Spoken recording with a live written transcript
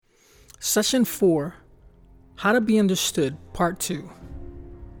Session 4, How to Be Understood, Part 2.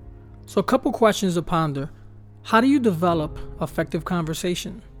 So a couple questions to ponder. How do you develop effective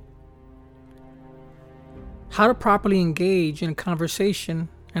conversation? How to properly engage in a conversation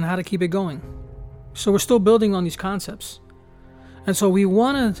and how to keep it going. So we're still building on these concepts. And so we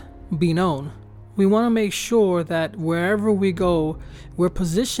want to be known. We want to make sure that wherever we go, we're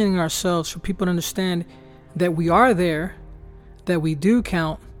positioning ourselves for people to understand that we are there, that we do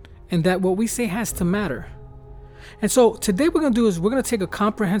count, and that what we say has to matter. And so today we're going to take a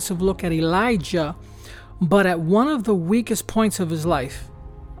comprehensive look at Elijah, but at one of the weakest points of his life.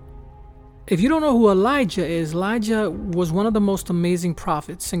 If you don't know who Elijah is, Elijah was one of the most amazing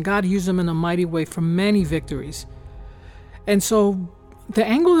prophets, and God used him in a mighty way for many victories. And so the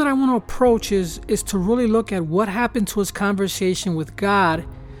angle that I want to approach is to really look at what happened to his conversation with God,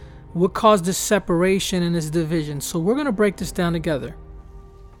 what caused this separation and this division. So we're going to break this down together.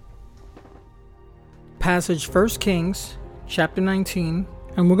 Passage 1 Kings chapter 19,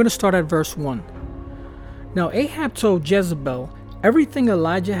 and we're going to start at verse 1. Now Ahab told Jezebel everything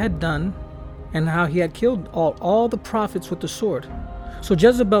Elijah had done and how he had killed all the prophets with the sword. So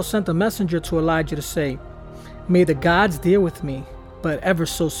Jezebel sent a messenger to Elijah to say, "May the gods deal with me, but ever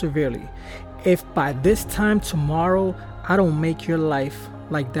so severely, if by this time tomorrow I don't make your life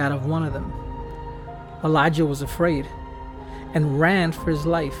like that of one of them." Elijah was afraid and ran for his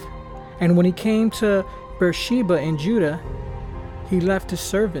life. And when he came to Beersheba in Judah, he left his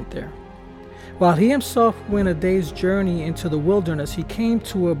servant there. While he himself went a day's journey into the wilderness, he came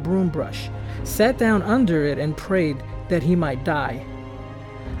to a broom bush, sat down under it, and prayed that he might die.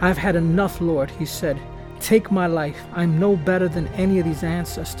 "I've had enough, Lord," he said. "Take my life. I'm no better than any of these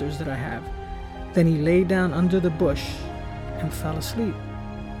ancestors that I have." Then he lay down under the bush and fell asleep.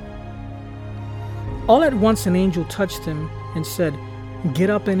 All at once an angel touched him and said,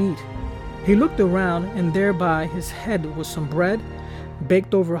 "Get up and eat." He looked around, and there by his head was some bread,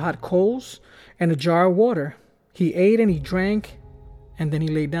 baked over hot coals, and a jar of water. He ate and he drank, and then he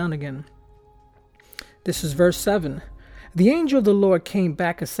lay down again. This is verse 7. The angel of the Lord came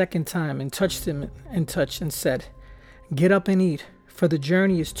back a second time and touched him and said, "Get up and eat, for the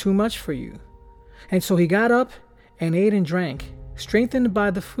journey is too much for you." And so he got up and ate and drank. Strengthened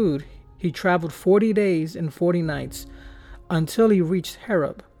by the food, he traveled 40 days and 40 nights until he reached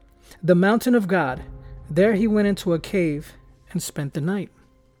Horeb, the mountain of God. There he went into a cave and spent the night.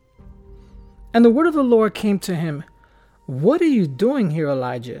 And the word of the Lord came to him. "What are you doing here,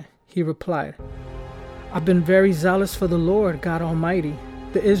 Elijah?" He replied, "I've been very zealous for the Lord God Almighty.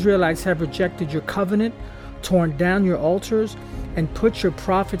 The Israelites have rejected your covenant, torn down your altars, and put your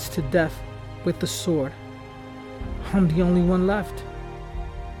prophets to death with the sword. I'm the only one left,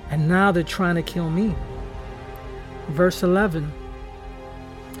 and now they're trying to kill me." Verse 11.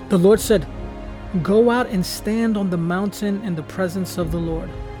 The Lord said, "Go out and stand on the mountain in the presence of the Lord,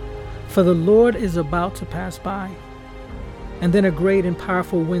 for the Lord is about to pass by." And then a great and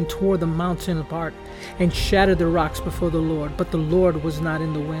powerful wind tore the mountain apart and shattered the rocks before the Lord, but the Lord was not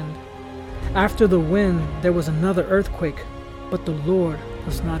in the wind. After the wind, there was another earthquake, but the Lord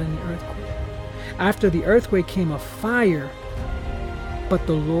was not in the earthquake. After the earthquake came a fire, but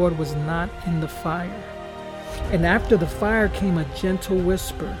the Lord was not in the fire. And after the fire came a gentle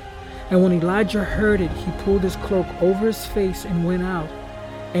whisper. And when Elijah heard it, he pulled his cloak over his face and went out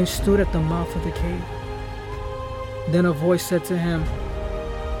and stood at the mouth of the cave. Then a voice said to him,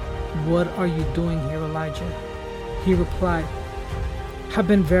 "What are you doing here, Elijah?" He replied, "I've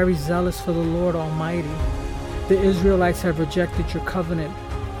been very zealous for the Lord Almighty. The Israelites have rejected your covenant.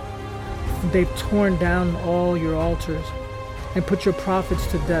 They've torn down all your altars and put your prophets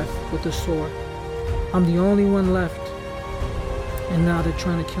to death with the sword. I'm the only one left, and now they're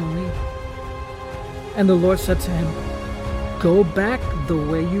trying to kill me." And the Lord said to him, "Go back the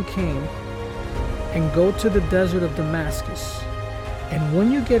way you came and go to the desert of Damascus. And when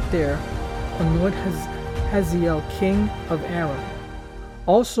you get there, anoint Hazael king of Aram.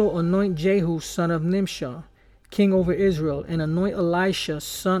 Also anoint Jehu son of Nimshi king over Israel, and anoint Elisha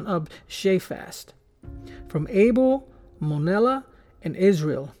son of Shaphat. From Abel, Meholah, and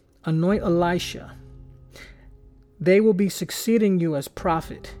Israel, anoint Elisha. They will be succeeding you as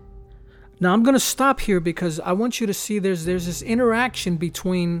prophet." Now I'm going to stop here because I want you to see there's this interaction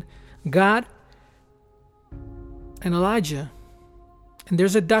between God and Elijah. And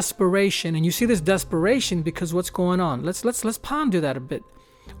there's a desperation, and you see this desperation because what's going on? Let's ponder that a bit.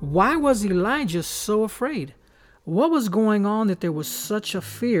 Why was Elijah so afraid? What was going on that there was such a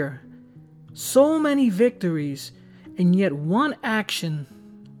fear? So many victories, and yet one action,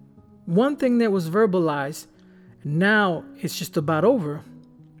 one thing that was verbalized, now it's just about over.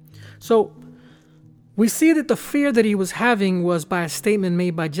 So we see that the fear that he was having was by a statement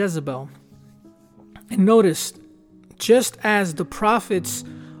made by Jezebel. And notice, just as the prophets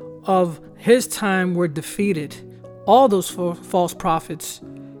of his time were defeated, all those false prophets,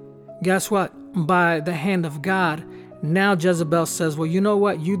 guess what? By the hand of God. Now Jezebel says, well, you know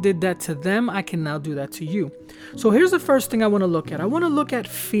what? You did that to them. I can now do that to you. So here's the first thing I want to look at. I want to look at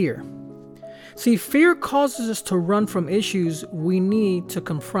fear. See, fear causes us to run from issues we need to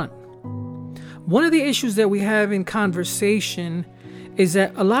confront. One of the issues that we have in conversation is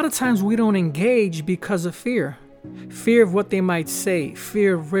that a lot of times we don't engage because of fear. Fear of what they might say,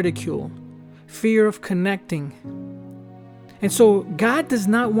 fear of ridicule, fear of connecting. And so God does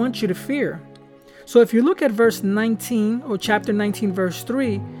not want you to fear. So if you look at verse 19 or chapter 19, verse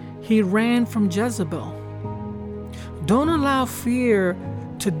 3, he ran from Jezebel. Don't allow fear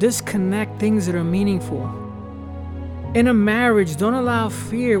to disconnect things that are meaningful. In a marriage, don't allow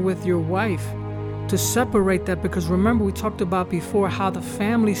fear with your wife to separate that, because remember, we talked about before how the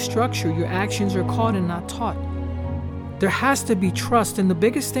family structure, your actions are called and not taught. There has to be trust, and the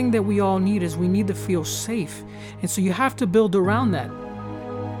biggest thing that we all need is we need to feel safe. And so you have to build around that.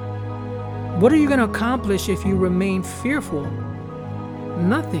 What are you going to accomplish if you remain fearful?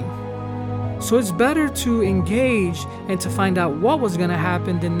 Nothing. So it's better to engage and to find out what was going to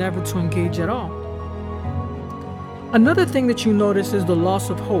happen than never to engage at all. Another thing that you notice is the loss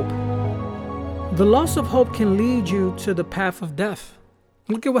of hope. The loss of hope can lead you to the path of death.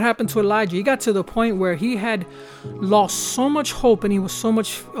 Look at what happened to Elijah. He got to the point where he had lost so much hope and he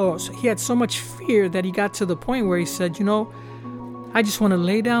had so much fear that he got to the point where he said, you know, I just want to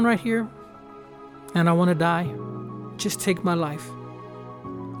lay down right here and I want to die. Just take my life.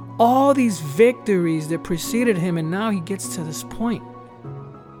 All these victories that preceded him, and now he gets to this point.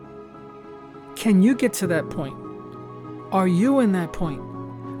 Can you get to that point? Are you in that point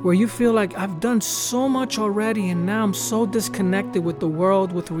where you feel like I've done so much already and now I'm so disconnected with the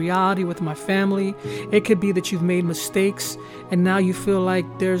world, with reality, with my family? It could be that you've made mistakes and now you feel like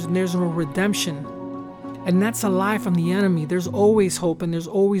there's no redemption. And that's a lie from the enemy. There's always hope and there's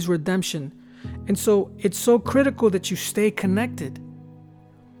always redemption. And so it's so critical that you stay connected.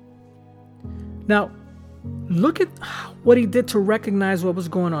 Now, look at what he did to recognize what was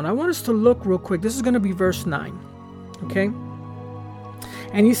going on. I want us to look real quick. This is going to be verse 9. Okay?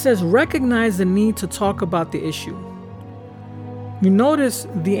 And he says, recognize the need to talk about the issue. You notice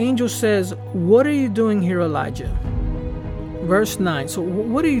the angel says, what are you doing here, Elijah? Verse 9. So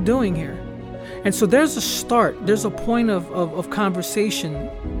what are you doing here? And so there's a start. There's a point of conversation.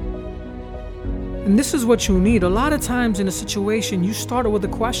 And this is what you need. A lot of times in a situation, you start with a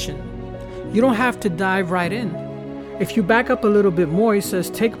question. You don't have to dive right in. If you back up a little bit more, he says,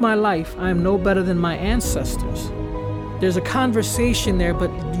 take my life. I am no better than my ancestors. There's a conversation there,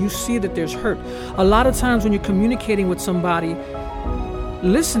 but you see that there's hurt. A lot of times when you're communicating with somebody,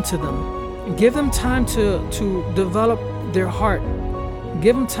 listen to them. Give them time to develop their heart.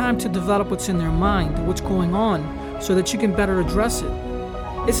 Give them time to develop what's in their mind, what's going on, so that you can better address it.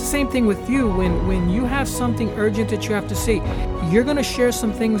 It's the same thing with you. When you have something urgent that you have to say, you're going to share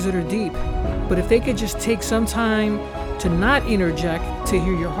some things that are deep. But if they could just take some time to not interject, to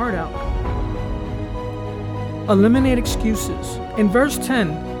hear your heart out. Eliminate excuses. In verse 10,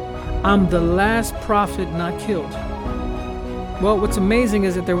 I'm the last prophet not killed. Well, what's amazing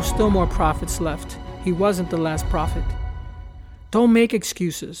is that there were still more prophets left. He wasn't the last prophet. Don't make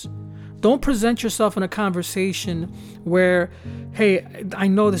excuses. Don't present yourself in a conversation where, hey, I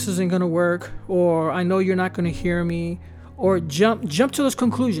know this isn't going to work, or I know you're not going to hear me, or jump to those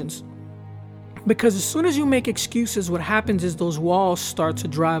conclusions. Because as soon as you make excuses, what happens is those walls start to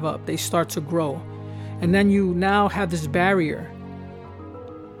drive up. They start to grow. And then you now have this barrier.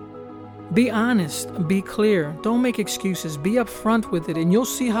 Be honest. Be clear. Don't make excuses. Be upfront with it, and you'll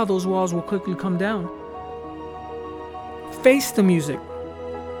see how those walls will quickly come down. Face the music.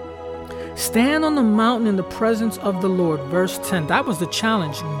 Stand on the mountain in the presence of the Lord. Verse 10. That was the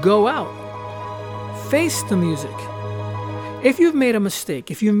challenge. Go out. Face the music. If you've made a mistake,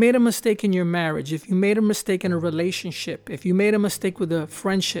 if you've made a mistake in your marriage, if you made a mistake in a relationship, if you made a mistake with a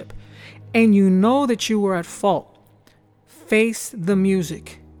friendship, and you know that you were at fault, face the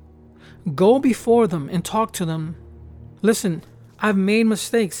music. Go before them and talk to them. Listen, I've made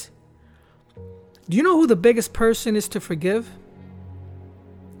mistakes. Do you know who the biggest person is to forgive?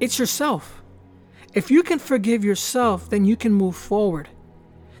 It's yourself. If you can forgive yourself, then you can move forward.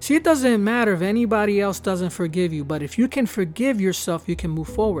 See, it doesn't matter if anybody else doesn't forgive you, but if you can forgive yourself, you can move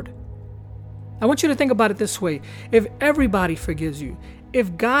forward. I want you to think about it this way. If everybody forgives you,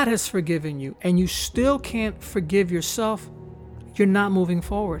 if God has forgiven you, and you still can't forgive yourself, you're not moving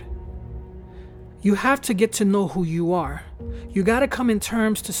forward. You have to get to know who you are. You got to come in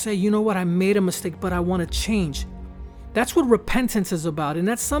terms to say, you know what, I made a mistake, but I want to change. That's what repentance is about. And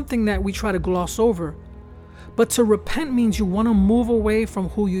that's something that we try to gloss over. But to repent means you want to move away from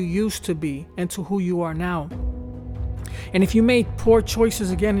who you used to be and to who you are now. And if you made poor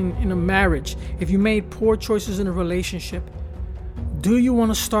choices again in a marriage, if you made poor choices in a relationship, do you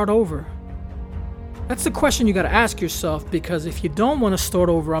want to start over? That's the question you got to ask yourself, because if you don't want to start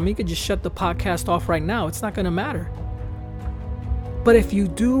over, you could just shut the podcast off right now. It's not going to matter. But if you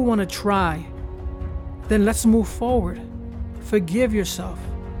do want to try, then let's move forward. Forgive yourself.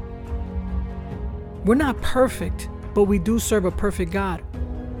 We're not perfect, but we do serve a perfect God.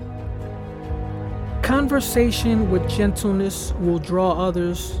 Conversation with gentleness will draw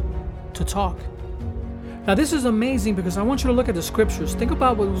others to talk. Now, this is amazing because I want you to look at the scriptures. Think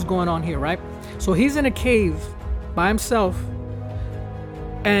about what was going on here, right? So he's in a cave by himself.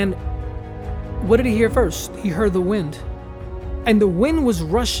 And what did he hear first? He heard the wind. And the wind was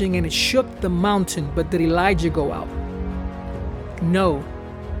rushing and it shook the mountain. But did Elijah go out? No.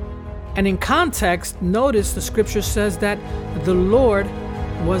 And in context, notice the scripture says that the Lord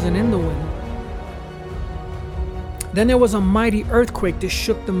wasn't in the wind. Then there was a mighty earthquake that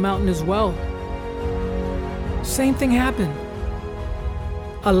shook the mountain as well. Same thing happened.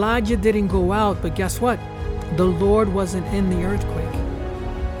 Elijah didn't go out, but guess what? The Lord wasn't in the earthquake.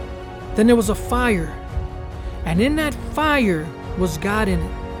 Then there was a fire. And in that fire was God in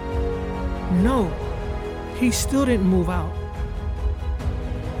it. No, he still didn't move out.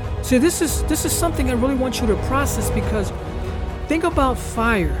 See, this is something I really want you to process, because think about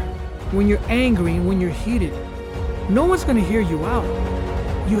fire when you're angry and when you're heated. No one's going to hear you out.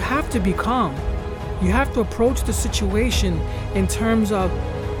 You have to be calm. You have to approach the situation in terms of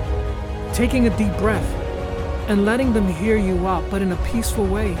taking a deep breath and letting them hear you out, but in a peaceful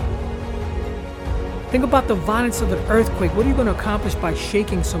way. Think about the violence of an earthquake. What are you going to accomplish by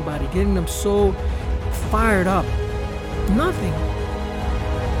shaking somebody, getting them so fired up? Nothing.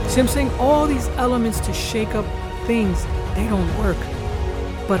 See what I'm saying? All these elements to shake up things, they don't work.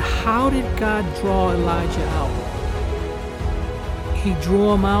 But how did God draw Elijah out? He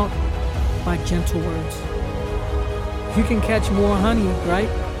drew him out by gentle words. You can catch more honey, right?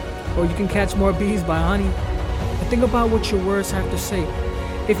 Or you can catch more bees by honey. But think about what your words have to say.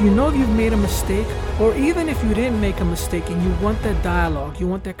 If you know you've made a mistake, or even if you didn't make a mistake and you want that dialogue, you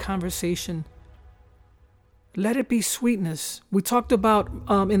want that conversation, let it be sweetness. We talked about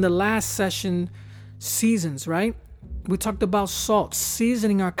in the last session, seasons, right? We talked about salt,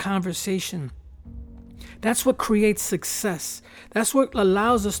 seasoning our conversation. That's what creates success. That's what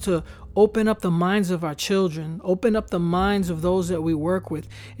allows us to open up the minds of our children, open up the minds of those that we work with,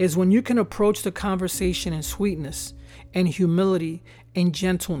 is when you can approach the conversation in sweetness and humility and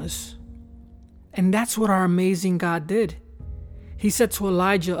gentleness. And that's what our amazing God did. He said to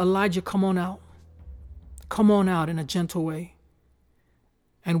Elijah, Elijah, come on out. Come on out in a gentle way.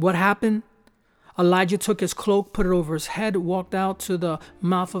 And what happened? Elijah took his cloak, put it over his head, walked out to the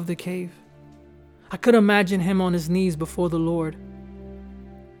mouth of the cave. I could imagine him on his knees before the Lord.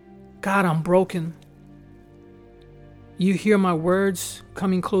 God, I'm broken. You hear my words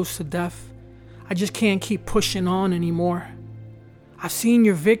coming close to death. I just can't keep pushing on anymore. I've seen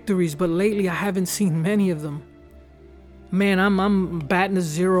your victories, but lately I haven't seen many of them. Man, I'm batting a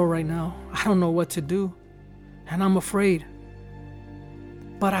zero right now. I don't know what to do, and I'm afraid.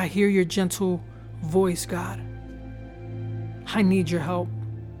 But I hear your gentle voice, God. I need your help.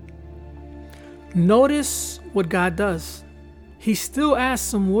 Notice what God does. He still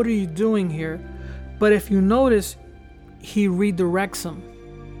asks him, what are you doing here? But if you notice, he redirects him.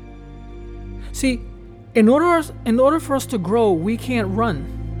 See, in order for us to grow, we can't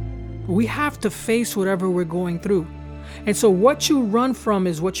run. We have to face whatever we're going through. And so what you run from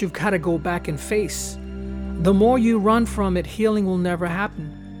is what you've got to go back and face. The more you run from it, healing will never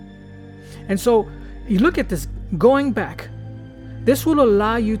happen. And so you look at this, going back. This will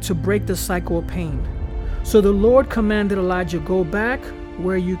allow you to break the cycle of pain. So the Lord commanded Elijah, go back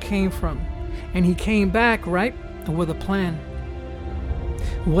where you came from. And he came back, right, with a plan.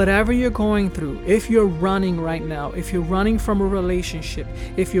 Whatever you're going through, if you're running right now, if you're running from a relationship,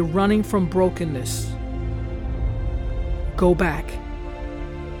 if you're running from brokenness, go back.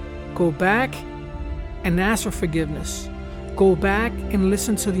 Go back and ask for forgiveness. Go back and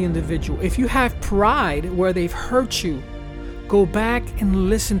listen to the individual. If you have pride where they've hurt you, go back and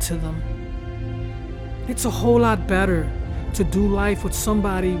listen to them. It's a whole lot better to do life with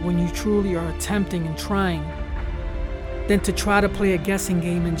somebody when you truly are attempting and trying than to try to play a guessing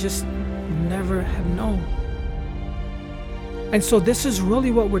game and just never have known. And so this is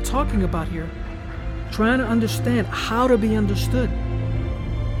really what we're talking about here. trying to understand how to be understood.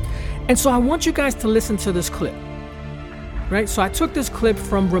 And so I want you guys to listen to this clip, right? So I took this clip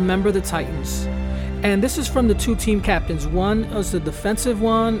from Remember the Titans. And this is from the two team captains. One is the defensive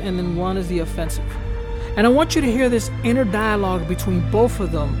one, and then one is the offensive. And I want you to hear this inner dialogue between both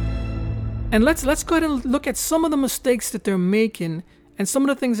of them. And let's go ahead and look at some of the mistakes that they're making and some of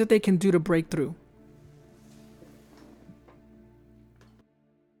the things that they can do to break through.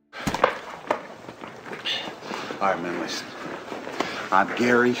 All right, man, listen. I'm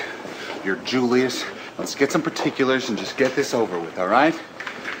Gary. You're Julius. Let's get some particulars and just get this over with, all right?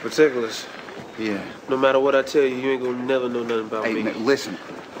 Particulars? Yeah. No matter what I tell you, you ain't gonna never know nothing about me. Hey, man, listen.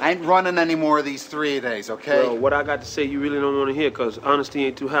 I ain't running any more of these 3-a-days, okay? Well, what I got to say you really don't want to hear, because honesty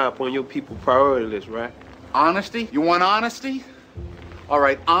ain't too high up on your people's priority list, right? Honesty? You want honesty? All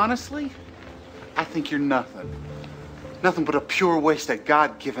right, honestly, I think you're nothing. Nothing but a pure waste of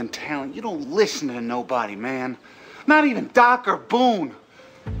God-given talent. You don't listen to nobody, man. Not even Doc or Boone.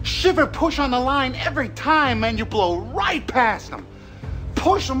 Shiver push on the line every time, man. You blow right past them.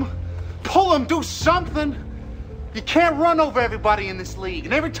 Push them, pull them, do something. You can't run over everybody in this league.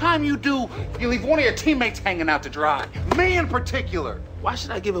 And every time you do, you leave one of your teammates hanging out to dry. Me in particular. Why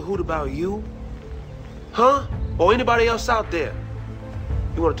should I give a hoot about you? Huh? Or anybody else out there?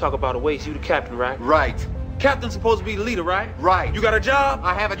 You want to talk about a waste? You the captain, right? Right. Captain's supposed to be the leader, right? Right. You got a job?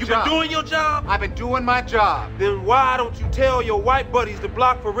 I have a job. job. You been doing your job? I've been doing my job. Then why don't you tell your white buddies to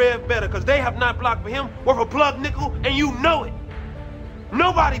block for Rev better? Because they have not blocked for him worth a plug nickel, and you know it.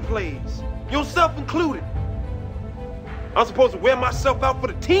 Nobody plays, yourself included. I'm supposed to wear myself out for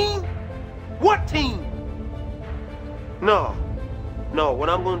the team? What team? No, what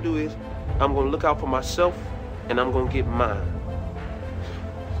I'm gonna do is, I'm gonna look out for myself, and I'm gonna get mine.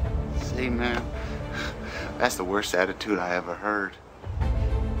 See, man, that's the worst attitude I ever heard.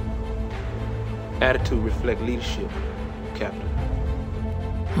 Attitude reflect leadership, Captain.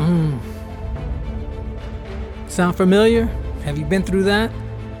 Sound familiar? Have you been through that?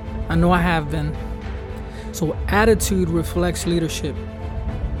 I know I have been. So attitude reflects leadership.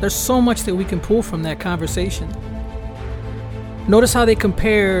 There's so much that we can pull from that conversation. Notice how they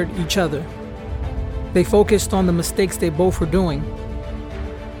compared each other. They focused on the mistakes they both were doing.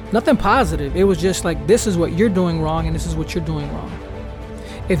 Nothing positive. It was just like, this is what you're doing wrong and this is what you're doing wrong.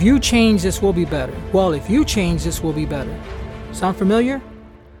 If you change, this will be better. Well, if you change, this will be better. Sound familiar?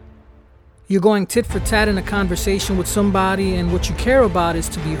 You're going tit for tat in a conversation with somebody, and what you care about is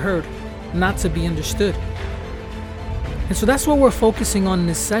to be heard, not to be understood. And so that's what we're focusing on in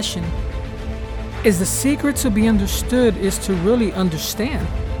this session. Is the secret to be understood is to really understand.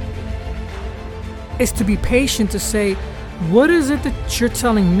 It's to be patient, to say, what is it that you're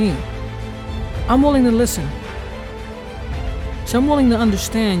telling me? I'm willing to listen. So I'm willing to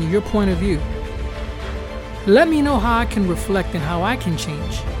understand your point of view. Let me know how I can reflect and how I can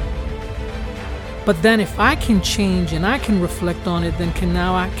change. But then if I can change and I can reflect on it, then can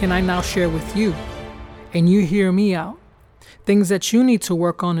I now share with you, and you hear me out, things that you need to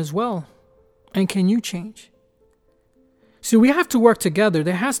work on as well. And can you change? See, we have to work together.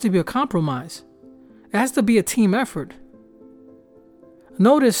 There has to be a compromise. It has to be a team effort.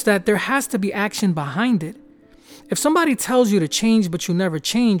 Notice that there has to be action behind it. If somebody tells you to change but you never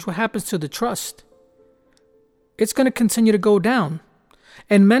change, what happens to the trust? It's going to continue to go down.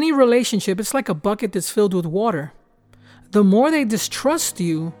 In many relationships, it's like a bucket that's filled with water. The more they distrust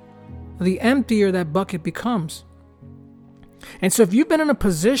you, the emptier that bucket becomes. And so if you've been in a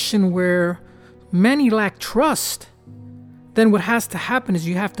position where many lack trust, then what has to happen is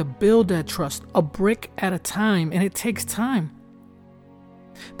you have to build that trust a brick at a time, and it takes time.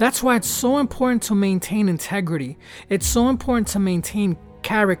 That's why it's so important to maintain integrity. It's so important to maintain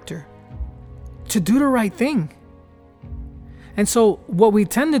character, to do the right thing. And so what we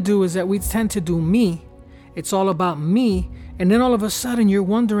tend to do is that we tend to do me. It's all about me. And then all of a sudden you're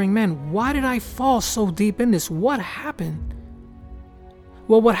wondering, man, why did I fall so deep in this? What happened?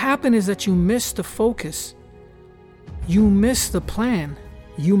 Well, what happened is that you missed the focus. You missed the plan.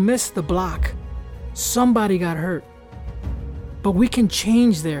 You missed the block. Somebody got hurt. But we can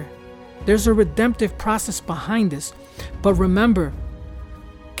change there. There's a redemptive process behind this. But remember,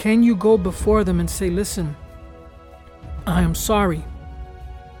 can you go before them and say, listen, I am sorry.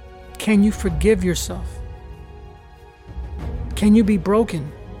 Can you forgive yourself? Can you be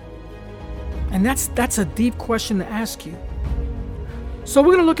broken? And that's a deep question to ask you. So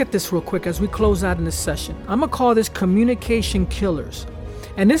we're going to look at this real quick as we close out in this session. I'm going to call this communication killers.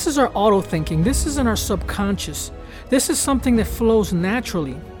 And this is our auto thinking. This is in our subconscious. This is something that flows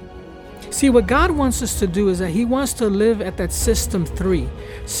naturally. See, what God wants us to do is that He wants to live at that system 3.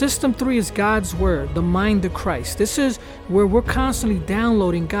 System 3 is God's Word, the mind of Christ. This is where we're constantly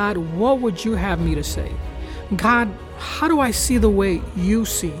downloading, God, what would you have me to say? God, how do I see the way you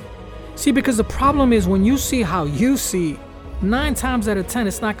see? See, because the problem is when you see how you see, 9 times out of 10,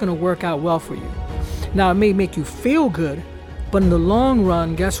 it's not going to work out well for you. Now, it may make you feel good, but in the long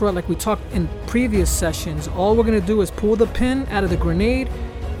run, guess what? Like we talked in previous sessions, all we're going to do is pull the pin out of the grenade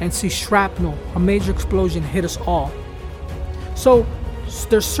and see shrapnel, a major explosion, hit us all. So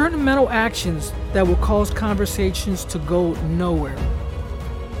there's certain mental actions that will cause conversations to go nowhere.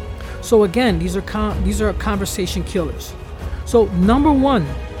 So again, these are conversation killers. So number 1,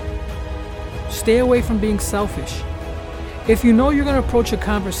 stay away from being selfish. If you know you're going to approach a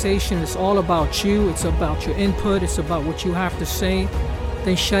conversation, it's all about you, it's about your input, it's about what you have to say,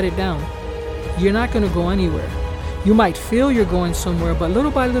 then shut it down. You're not going to go anywhere. You might feel you're going somewhere, but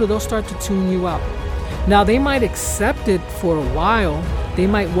little by little, they'll start to tune you out. Now, they might accept it for a while. They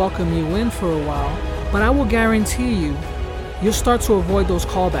might welcome you in for a while, but I will guarantee you, you'll start to avoid those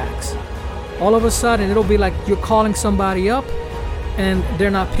callbacks. All of a sudden, it'll be like you're calling somebody up and they're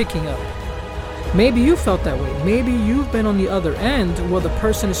not picking up. Maybe you felt that way. Maybe you've been on the other end where the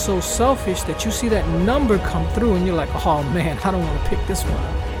person is so selfish that you see that number come through and you're like, oh man, I don't want to pick this one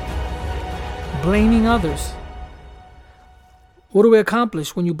up. Blaming others. What do we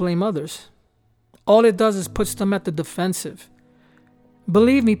accomplish when you blame others? All it does is puts them at the defensive.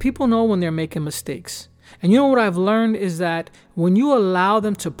 Believe me, people know when they're making mistakes. And you know what I've learned is that when you allow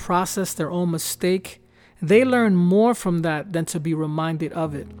them to process their own mistake, they learn more from that than to be reminded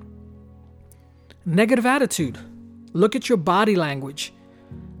of it. Negative attitude. Look at your body language.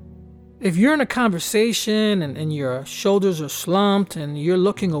 If you're in a conversation and your shoulders are slumped and you're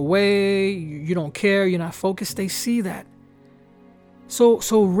looking away, you don't care, you're not focused, they see that.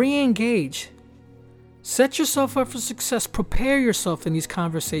 So re-engage. Set yourself up for success. Prepare yourself in these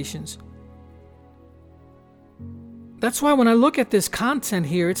conversations. That's why when I look at this content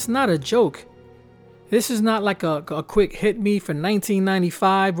here, it's not a joke. This is not like a quick hit me for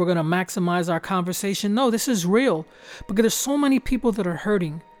 1995. We're going to maximize our conversation. No, this is real because there's so many people that are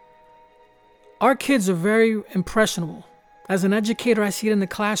hurting. Our kids are very impressionable. As an educator, I see it in the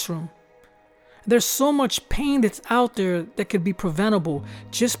classroom. There's so much pain that's out there that could be preventable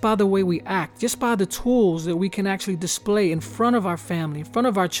just by the way we act, just by the tools that we can actually display in front of our family, in front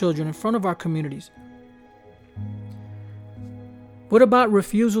of our children, in front of our communities. What about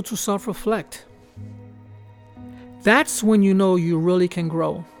refusal to self-reflect? That's when you know you really can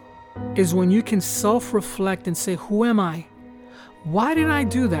grow, is when you can self-reflect and say, who am I? Why did I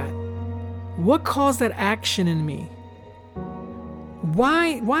do that? What caused that action in me?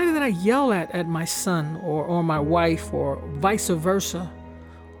 Why did I yell at my son or my wife or vice versa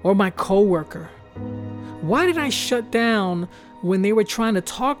or my coworker? Why did I shut down when they were trying to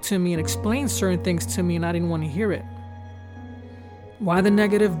talk to me and explain certain things to me and I didn't want to hear it? Why the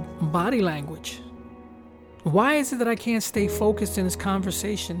negative body language? Why is it that I can't stay focused in this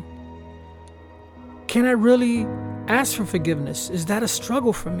conversation? Can I really ask for forgiveness? Is that a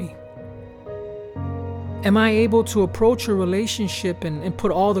struggle for me? Am I able to approach a relationship and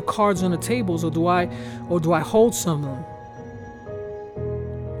put all the cards on the tables, or do I hold some of them?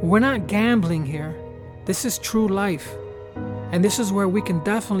 We're not gambling here. This is true life. And this is where we can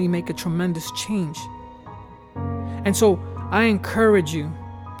definitely make a tremendous change. And so I encourage you,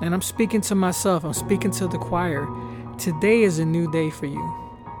 and I'm speaking to myself, I'm speaking to the choir. Today is a new day for you.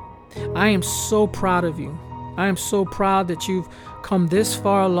 I am so proud of you. I am so proud that you've come this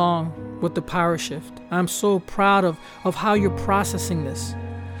far along with the power shift. I'm so proud of how you're processing this,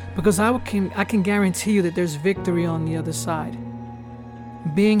 because I can guarantee you that there's victory on the other side.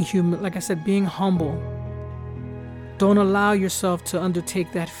 Being human, like I said, being humble. Don't allow yourself to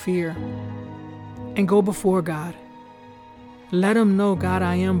undertake that fear, and go before God. Let Him know, God,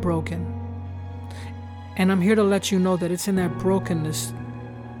 I am broken. And I'm here to let you know that it's in that brokenness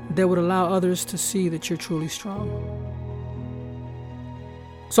that would allow others to see that you're truly strong.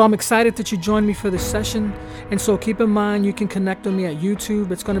 So I'm excited that you joined me for this session. And so keep in mind, you can connect with me at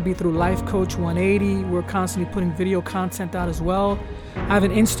YouTube. It's going to be through Life Coach 180. We're constantly putting video content out as well. I have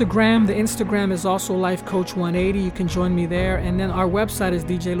an Instagram. The Instagram is also Life Coach 180. You can join me there. And then our website is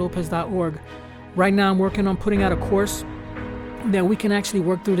djlopez.org. Right now I'm working on putting out a course that we can actually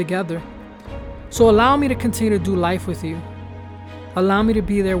work through together. So allow me to continue to do life with you. Allow me to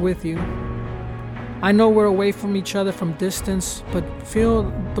be there with you. I know we're away from each other from distance, but feel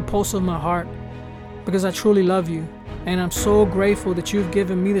the pulse of my heart, because I truly love you. And I'm so grateful that you've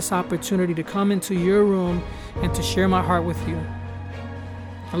given me this opportunity to come into your room and to share my heart with you.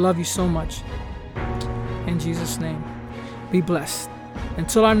 I love you so much. In Jesus' name, be blessed.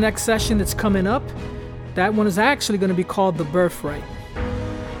 Until our next session that's coming up, that one is actually going to be called The Birthright.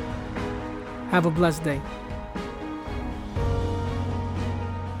 Have a blessed day.